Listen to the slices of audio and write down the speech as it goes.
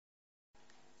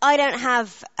I don't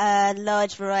have a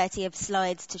large variety of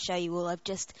slides to show you all. I've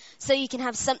just, so you can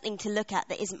have something to look at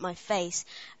that isn't my face.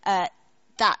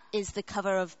 That is the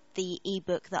cover of the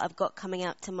ebook that I've got coming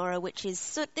out tomorrow, which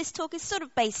is this talk is sort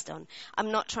of based on.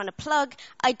 I'm not trying to plug.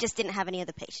 I just didn't have any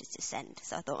other pictures to send,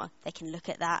 so I thought they can look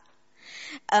at that.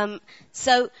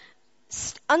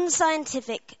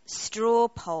 Unscientific straw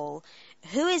poll.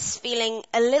 Who is feeling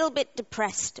a little bit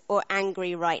depressed or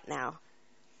angry right now?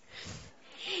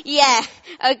 Yeah,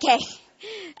 okay.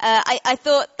 I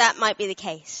thought that might be the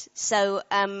case. So,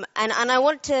 and I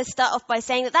want to start off by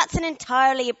saying that that's an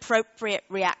entirely appropriate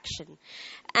reaction.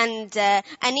 And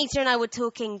Anita and I were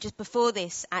talking just before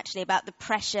this, actually, about the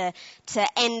pressure to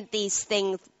end these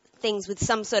things with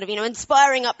some sort of,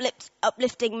 inspiring,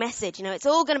 uplifting message. It's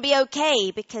all going to be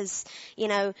okay because,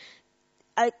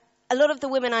 a lot of the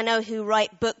women I know who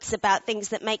write books about things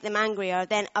that make them angry are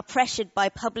pressured by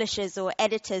publishers or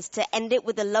editors to end it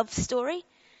with a love story.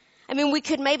 I mean, we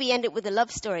could maybe end it with a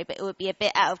love story, but it would be a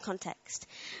bit out of context.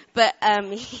 But,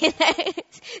 end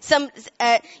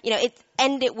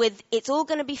it with, it's all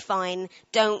going to be fine,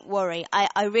 don't worry.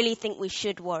 I really think we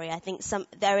should worry. I think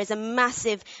there is a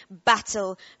massive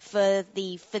battle for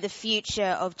the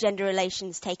future of gender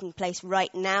relations taking place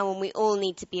right now, and we all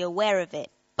need to be aware of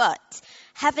it. But,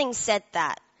 having said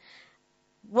that,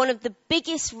 one of the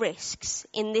biggest risks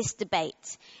in this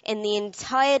debate, in the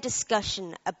entire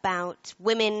discussion about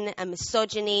women and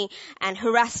misogyny and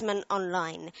harassment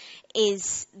online,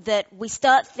 is that we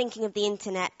start thinking of the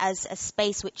internet as a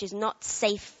space which is not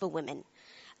safe for women.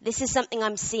 This is something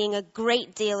I'm seeing a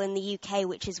great deal in the UK,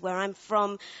 which is where I'm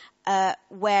from,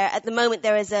 where at the moment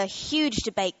there is a huge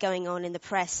debate going on in the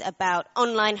press about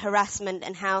online harassment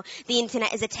and how the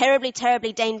internet is a terribly,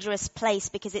 terribly dangerous place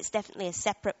because it's definitely a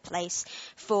separate place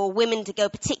for women to go,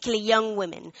 particularly young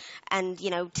women. And,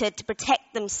 to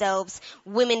protect themselves,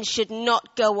 women should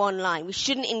not go online. We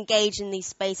shouldn't engage in these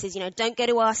spaces. Don't go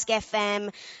to Ask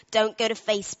FM, don't go to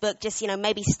Facebook, just,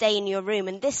 maybe stay in your room.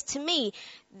 And this, to me,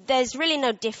 there's really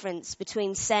no difference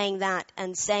between saying that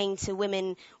and saying to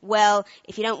women, well,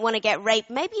 if you don't want to get raped,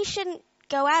 maybe you shouldn't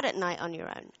go out at night on your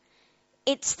own.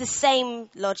 It's the same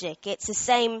logic. It's the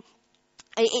same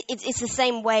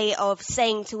way of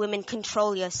saying to women,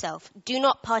 control yourself. Do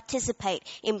not participate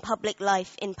in public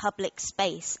life, in public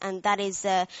space. And that is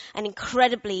an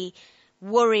incredibly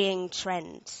worrying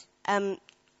trend. I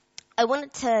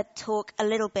wanted to talk a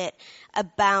little bit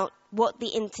about what the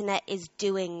internet is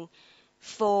doing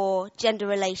for gender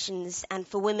relations and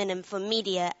for women and for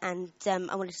media, and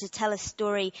I wanted to tell a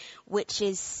story which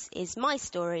is my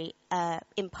story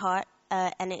in part,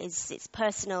 and it's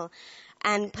personal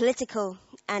and political,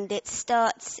 and it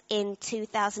starts in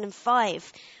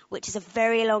 2005, which is a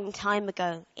very long time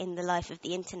ago in the life of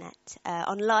the internet,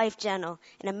 on LiveJournal,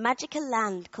 in a magical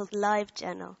land called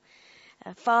LiveJournal,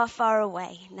 far, far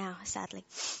away now, sadly.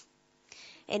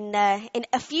 In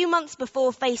a few months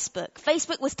before Facebook.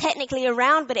 Facebook was technically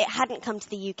around, but it hadn't come to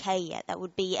the UK yet. That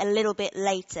would be a little bit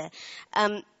later.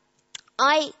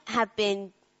 I have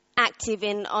been active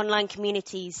in online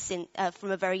communities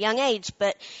from a very young age,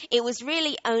 but it was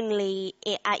really only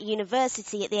at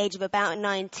university at the age of about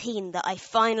 19 that I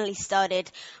finally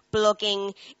started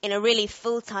blogging in a really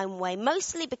full-time way,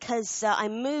 mostly because I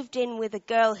moved in with a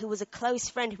girl who was a close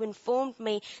friend who informed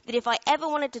me that if I ever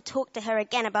wanted to talk to her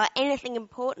again about anything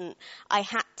important, I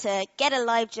had to get a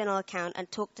LiveJournal account and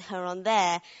talk to her on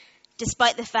there,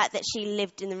 despite the fact that she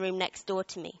lived in the room next door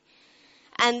to me.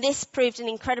 And this proved an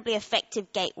incredibly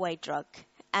effective gateway drug.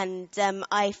 And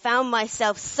I found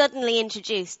myself suddenly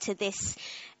introduced to this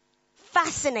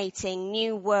fascinating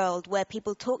new world where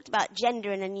people talked about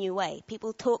gender in a new way.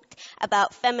 People talked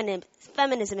about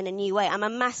feminism in a new way. I'm a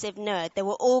massive nerd. There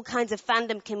were all kinds of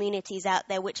fandom communities out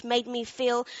there which made me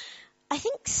feel, I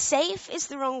think safe is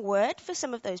the wrong word for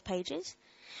some of those pages,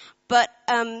 but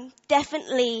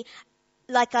definitely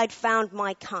like I'd found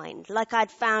my kind, like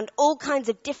I'd found all kinds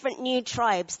of different new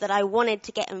tribes that I wanted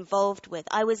to get involved with.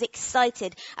 I was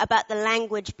excited about the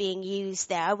language being used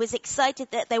there. I was excited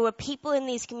that there were people in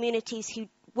these communities who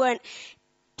weren't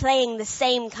playing the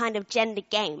same kind of gender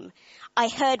game. I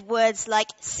heard words like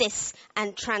cis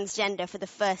and transgender for the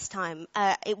first time.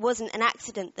 It wasn't an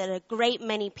accident that a great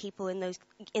many people in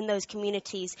those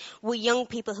communities were young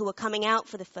people who were coming out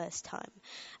for the first time.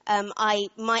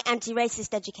 My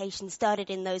anti-racist education started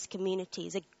in those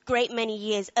communities a great many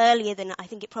years earlier than I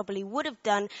think it probably would have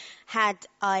done had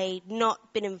I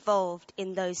not been involved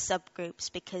in those subgroups,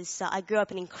 because I grew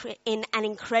up in an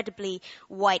incredibly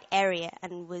white area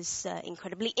and was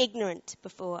incredibly ignorant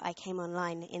before I came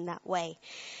online in that way.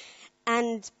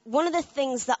 And one of the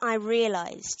things that I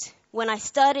realized when I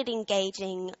started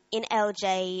engaging in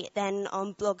LJ, then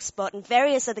on Blogspot and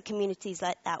various other communities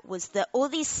like that, was that all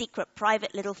these secret,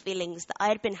 private little feelings that I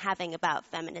had been having about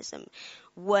feminism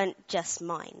weren't just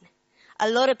mine. A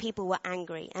lot of people were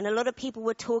angry, and a lot of people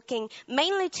were talking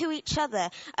mainly to each other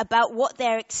about what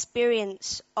their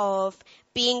experience of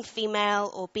being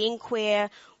female or being queer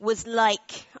was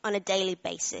like on a daily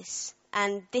basis.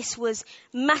 And this was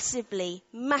massively,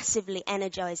 massively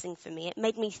energizing for me. It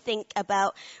made me think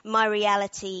about my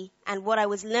reality and what I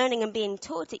was learning and being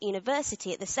taught at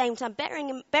university at the same time. Bear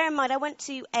in mind, I went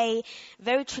to a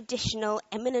very traditional,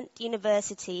 eminent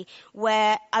university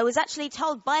where I was actually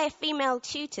told by a female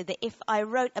tutor that if I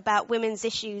wrote about women's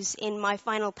issues in my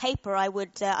final paper, I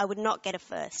would not get a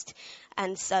first.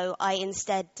 And so I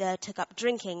instead took up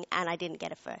drinking, and I didn't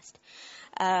get a first.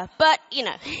 But, you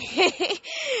know,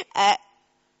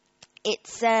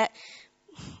 it's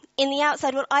in the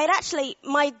outside world.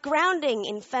 My grounding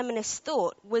in feminist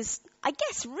thought was, I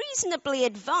guess, reasonably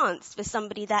advanced for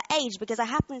somebody that age, because I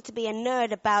happened to be a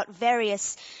nerd about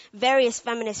various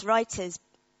feminist writers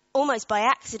almost by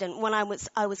accident when I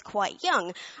was quite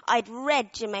young. I'd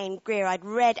read Germaine Greer, I'd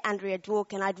read Andrea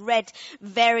Dworkin, I'd read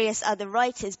various other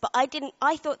writers, but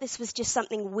I thought this was just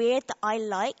something weird that I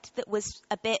liked, that was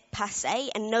a bit passé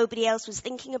and nobody else was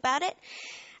thinking about it.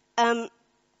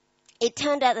 It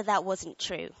turned out that wasn't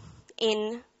true.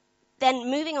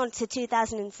 Then moving on to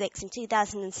 2006 and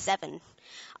 2007,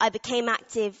 I became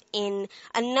active in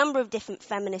a number of different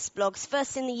feminist blogs,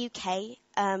 first in the UK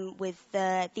with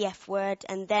the F Word,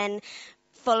 and then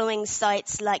following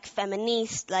sites like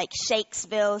Feministe, like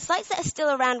Shakesville, sites that are still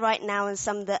around right now and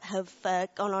some that have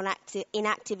gone on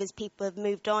inactive as people have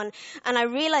moved on. And I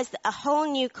realized that a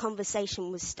whole new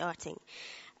conversation was starting.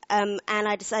 And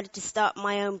I decided to start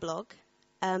my own blog.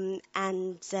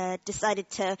 And decided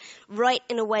to write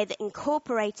in a way that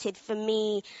incorporated for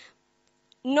me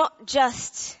not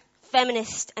just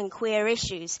feminist and queer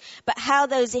issues, but how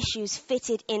those issues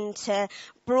fitted into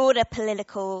broader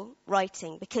political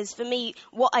writing. Because for me,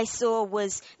 what I saw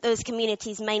was those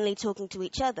communities mainly talking to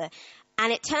each other.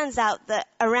 And it turns out that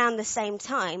around the same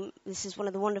time, this is one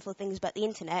of the wonderful things about the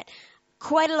internet,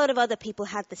 quite a lot of other people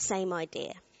had the same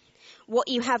idea. What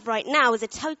you have right now is a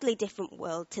totally different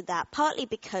world to that, partly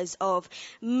because of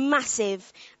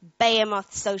massive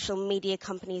behemoth social media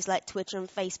companies like Twitter and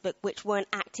Facebook, which weren't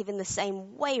active in the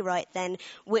same way right then,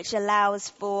 which allows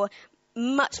for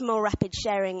much more rapid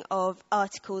sharing of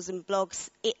articles and blogs.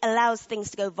 It allows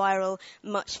things to go viral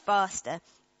much faster.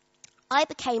 I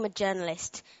became a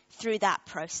journalist through that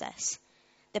process.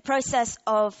 The process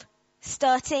of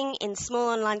starting in small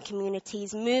online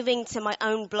communities, moving to my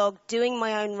own blog, doing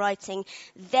my own writing,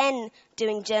 then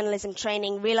doing journalism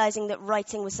training, realizing that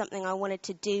writing was something I wanted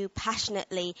to do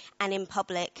passionately and in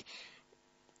public.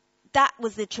 That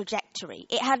was the trajectory.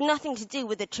 It had nothing to do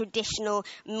with the traditional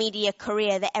media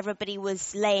career that everybody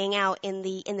was laying out in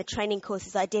the training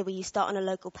courses I did, where you start on a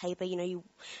local paper, you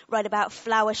write about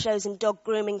flower shows and dog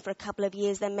grooming for a couple of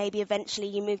years, then maybe eventually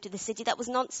you move to the city. That was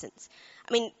nonsense.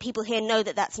 I mean, people here know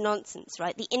that that's nonsense,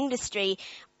 right? The industry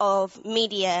of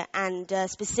media and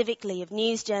specifically of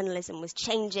news journalism was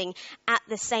changing at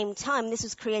the same time. This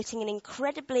was creating an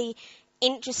incredibly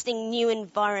interesting new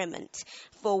environment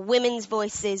for women's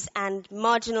voices and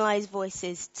marginalized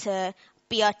voices to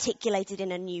be articulated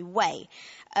in a new way.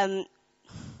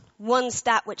 One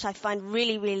stat which I find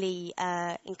really, really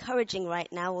encouraging right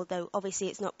now, although obviously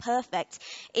it's not perfect,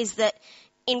 is that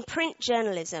in print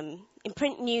journalism, in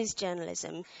print news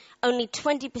journalism, only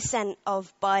 20%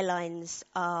 of bylines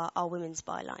are women's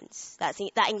bylines.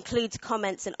 That includes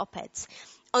comments and op-eds.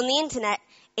 On the internet,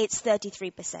 it's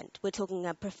 33%. We're talking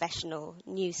professional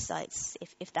news sites,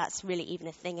 if that's really even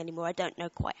a thing anymore. I don't know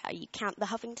quite how you count the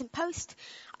Huffington Post.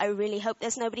 I really hope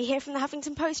there's nobody here from the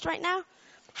Huffington Post right now.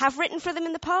 Have written for them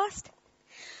in the past.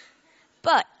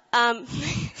 But,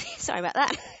 sorry about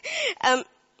that.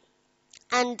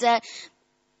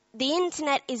 The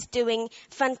internet is doing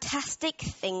fantastic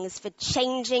things for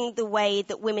changing the way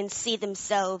that women see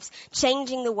themselves,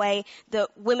 changing the way that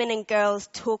women and girls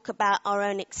talk about our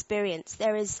own experience.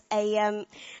 There is and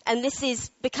this is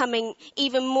becoming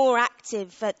even more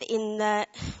active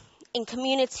in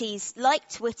communities like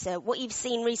Twitter. What you've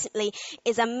seen recently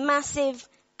is a massive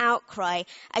outcry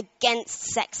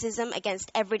against sexism,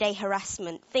 against everyday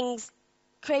harassment.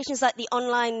 Creations like the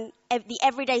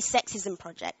Everyday Sexism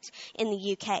Project in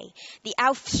the UK, the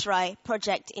Aufschrei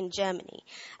Project in Germany,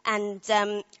 and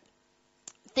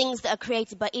things that are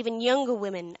created by even younger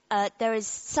women. There is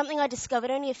something I discovered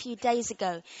only a few days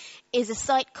ago, is a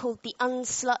site called the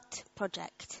Unslut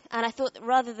Project. And I thought that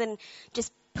rather than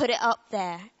just put it up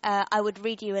there, I would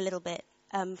read you a little bit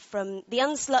from the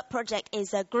Unslut Project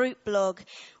is a group blog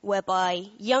whereby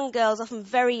young girls, often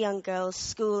very young girls,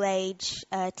 school age,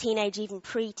 teenage, even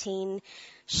preteen,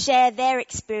 share their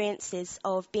experiences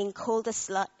of being called a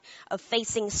slut, of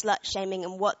facing slut shaming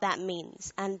and what that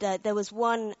means. And there was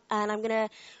one, and I'm going to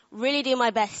really do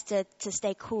my best to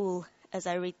stay cool as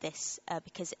I read this,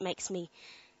 because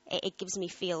it gives me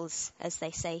feels, as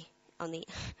they say on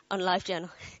LiveJournal.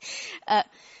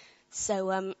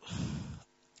 So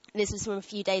this was from a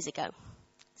few days ago.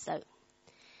 So,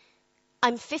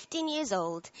 I'm 15 years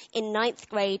old in 9th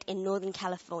grade in Northern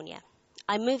California.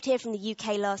 I moved here from the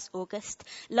UK last August.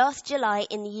 Last July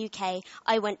in the UK,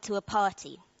 I went to a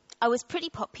party. I was pretty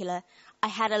popular. I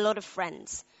had a lot of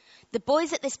friends. The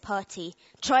boys at this party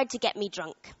tried to get me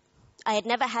drunk. I had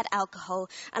never had alcohol,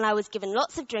 and I was given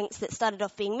lots of drinks that started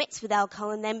off being mixed with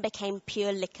alcohol and then became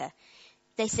pure liquor.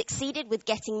 They succeeded with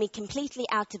getting me completely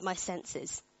out of my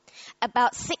senses.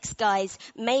 About 6 guys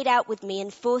made out with me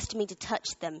and forced me to touch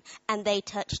them, and they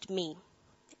touched me.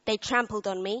 They trampled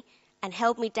on me and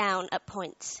held me down at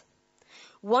points.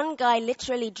 One guy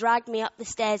literally dragged me up the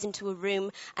stairs into a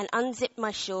room and unzipped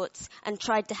my shorts and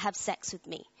tried to have sex with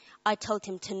me. I told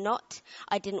him to not.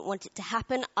 I didn't want it to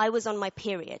happen. I was on my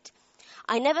period.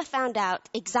 I never found out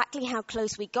exactly how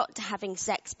close we got to having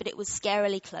sex, but it was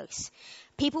scarily close.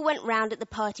 People went round at the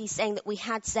party saying that we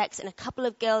had sex, and a couple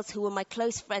of girls who were my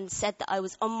close friends said that I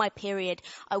was on my period.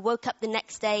 I woke up the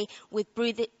next day with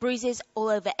bruises all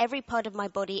over every part of my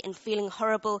body and feeling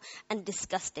horrible and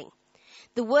disgusting.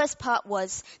 The worst part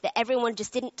was that everyone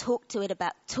just didn't talk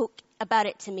about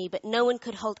it to me, but no one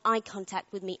could hold eye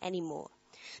contact with me anymore.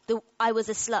 I was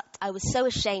a slut. I was so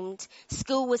ashamed.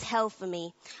 School was hell for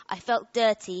me. I felt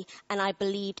dirty, and I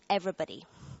believed everybody.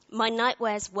 My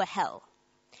nightmares were hell.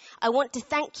 I want to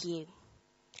thank you,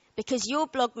 because your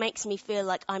blog makes me feel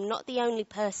like I'm not the only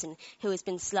person who has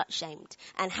been slut-shamed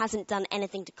and hasn't done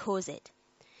anything to cause it.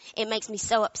 It makes me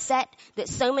so upset that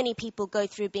so many people go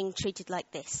through being treated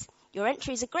like this. Your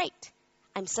entries are great.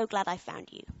 I'm so glad I found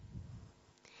you.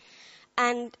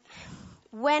 And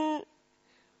when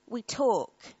we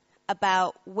talk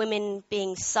about women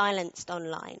being silenced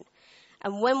online,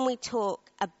 and when we talk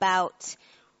about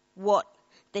what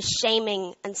the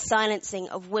shaming and silencing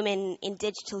of women in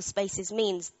digital spaces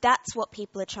means, that's what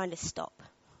people are trying to stop,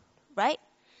 right?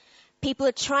 People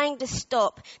are trying to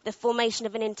stop the formation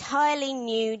of an entirely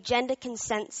new gender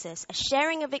consensus, a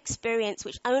sharing of experience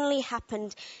which only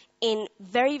happened in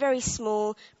very, very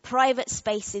small private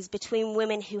spaces between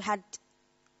women who had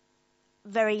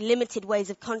very limited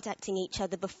ways of contacting each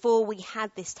other before we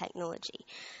had this technology.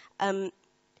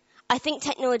 I think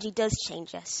technology does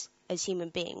change us as human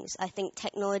beings. I think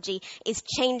technology is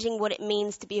changing what it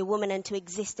means to be a woman and to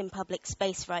exist in public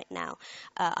space right now.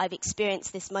 I've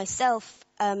experienced this myself.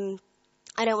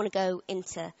 I don't want to go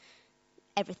into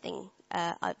everything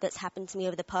that's happened to me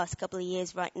over the past couple of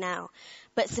years right now,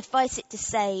 but suffice it to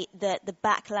say that the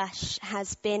backlash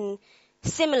has been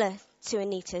similar to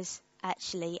Anita's,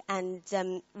 actually, and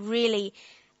really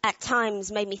at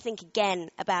times made me think again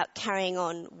about carrying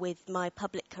on with my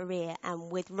public career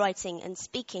and with writing and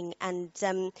speaking. And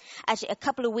actually a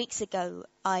couple of weeks ago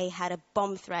I had a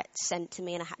bomb threat sent to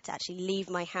me and I had to actually leave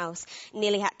my house,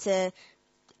 nearly had to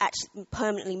actually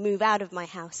permanently move out of my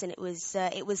house, and it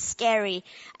was scary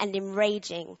and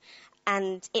enraging,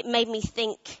 and it made me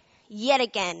think yet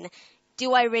again,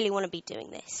 do I really want to be doing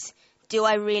this? Do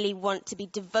I really want to be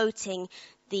devoting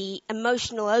the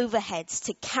emotional overheads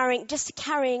to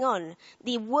carrying on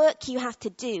the work you have to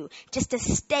do just to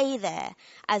stay there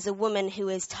as a woman who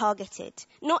is targeted?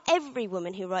 Not every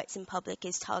woman who writes in public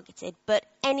is targeted, but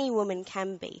any woman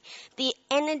can be. The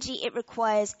energy it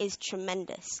requires is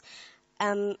tremendous.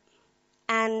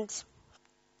 And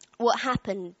what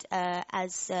happened,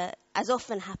 as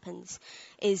often happens,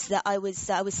 is that I was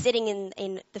sitting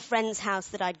in the friend's house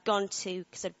that I'd gone to,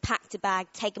 sort of packed a bag,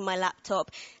 taken my laptop,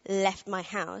 left my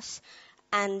house,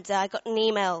 and I got an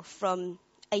email from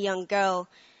a young girl,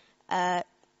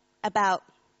 about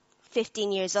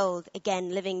 15 years old,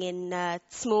 again living in a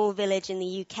small village in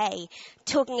the UK,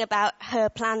 talking about her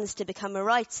plans to become a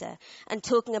writer and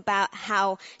talking about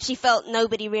how she felt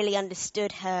nobody really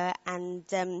understood her, and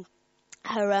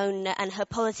her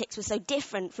politics were so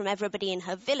different from everybody in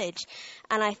her village.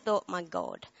 And I thought, my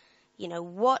God,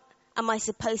 what am I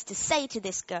supposed to say to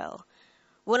this girl?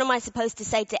 What am I supposed to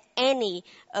say to any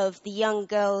of the young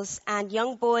girls and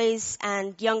young boys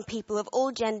and young people of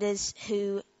all genders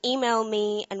who email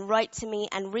me and write to me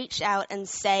and reach out and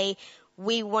say,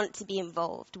 we want to be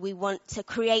involved, we want to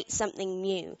create something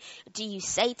new? Do you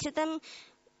say to them,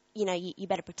 you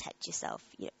better protect yourself,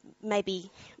 maybe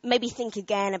think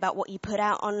again about what you put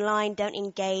out online. Don't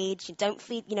engage. Don't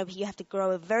feed. You have to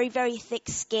grow a very, very thick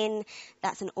skin.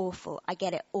 That's an awful. I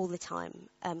get it all the time.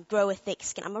 Grow a thick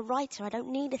skin. I'm a writer. I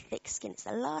don't need a thick skin. It's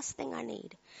the last thing I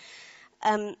need.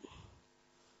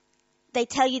 They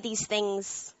tell you these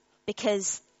things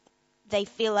because they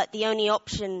feel like the only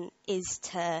option is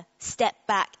to step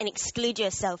back and exclude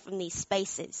yourself from these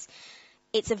spaces.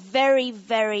 It's a very,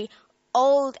 very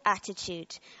old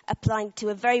attitude applying to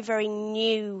a very, very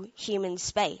new human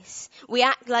space. We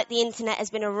act like the internet has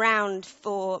been around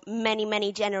for many,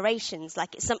 many generations,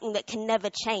 like it's something that can never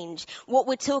change. What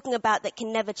we're talking about that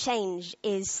can never change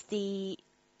is the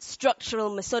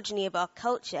structural misogyny of our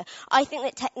culture. I think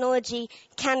that technology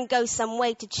can go some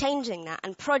way to changing that,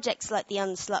 and projects like the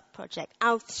Unslut Project,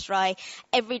 Aufschrei,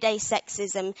 Everyday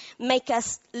Sexism make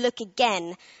us look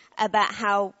again about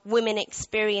how women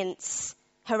experience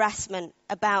harassment,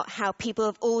 about how people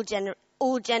of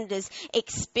all genders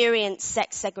experience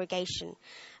sex segregation.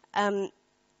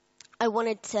 I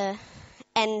wanted to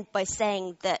end by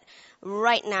saying that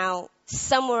right now,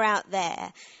 somewhere out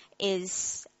there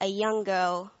is a young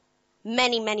girl,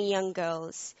 many, many young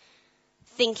girls,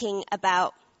 thinking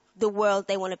about the world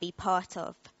they want to be part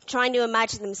of, trying to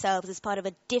imagine themselves as part of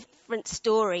a different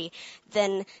story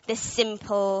than the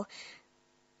simple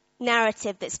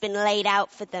narrative that's been laid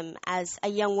out for them as a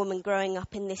young woman growing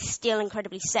up in this still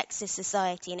incredibly sexist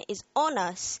society. And it is on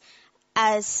us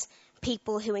as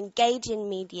people who engage in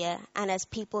media and as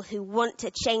people who want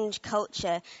to change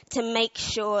culture to make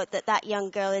sure that that young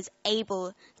girl is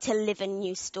able to live a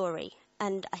new story.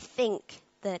 And I think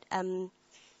that the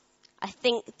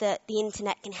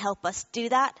internet can help us do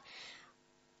that,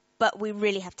 but we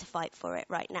really have to fight for it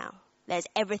right now. There's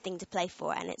everything to play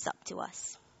for, and it's up to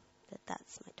us.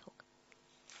 That's my talk.